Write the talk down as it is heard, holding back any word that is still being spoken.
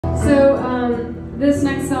This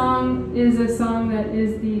next song is a song that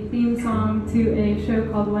is the theme song to a show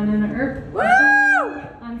called One in a Earp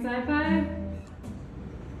on Sci-Fi.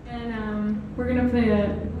 And we're gonna play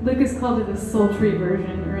Lucas called it a sultry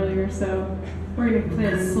version earlier, so we're gonna play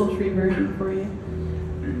a sultry version for you.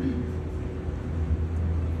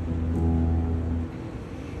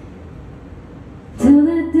 Tell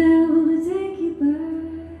that devil to take you back.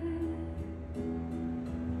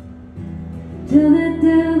 Tell that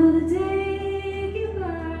devil to take you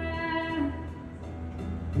back.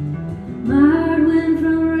 My heart went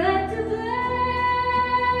from red to black.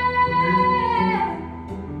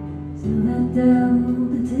 Tell that devil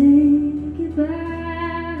to take you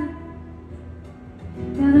back.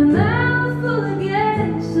 Got a mouth full of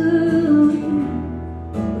gasoline.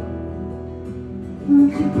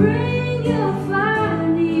 Won't you bring your fire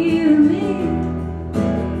near me?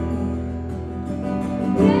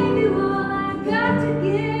 Gave you all I got to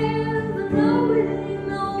give, but no, it ain't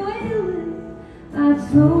no way to live. I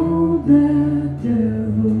told that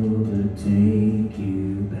devil to take you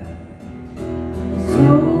back. I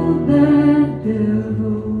told that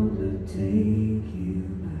devil to take you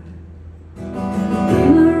back.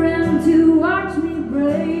 Came around to watch me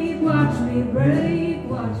break, watch me break,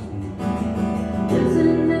 watch me. Just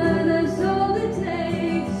another soul to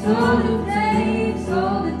take, soul to take,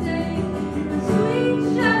 soul to take. A sweet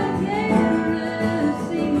shot of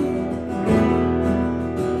kerosene.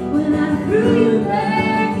 When I threw you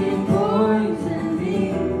back, it poisoned me.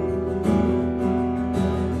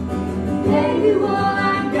 Gave you all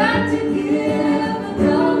I got to give, but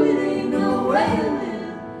no, it ain't no way to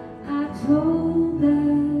live. I told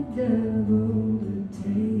that devil to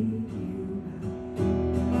take you back.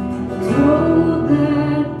 Told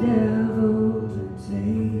that devil to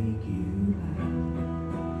take you back.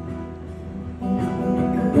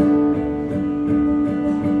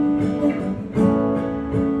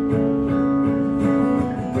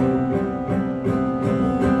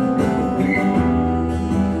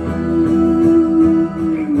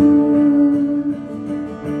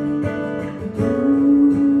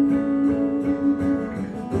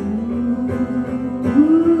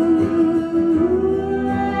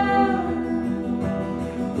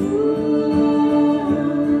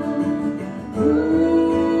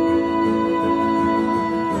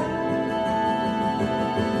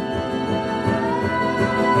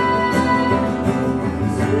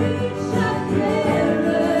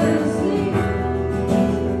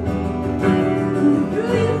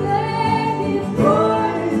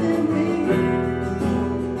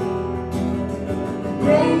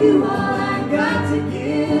 You all I got to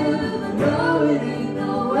give, but no, it ain't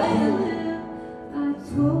no way to live. I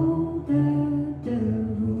told that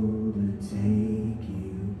devil to take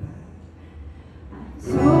you back. I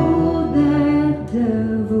told that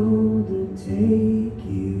devil to take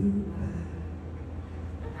you back.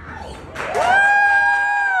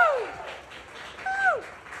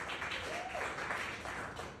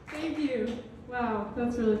 Thank you. Wow,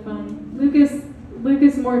 that's really fun.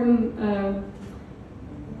 Lucas Morton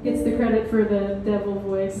gets the credit for the devil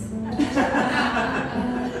voice.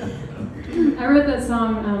 I wrote that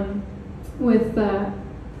song with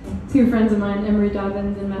two friends of mine, Emery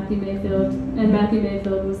Dobbins and Matthew Mayfield. And Matthew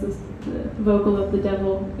Mayfield was the vocal of the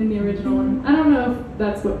devil in the original one. I don't know if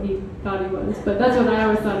that's what he thought he was, but that's what I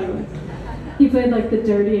always thought he was. He played like the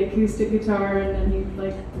dirty acoustic guitar, and then he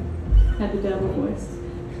like had the devil voice.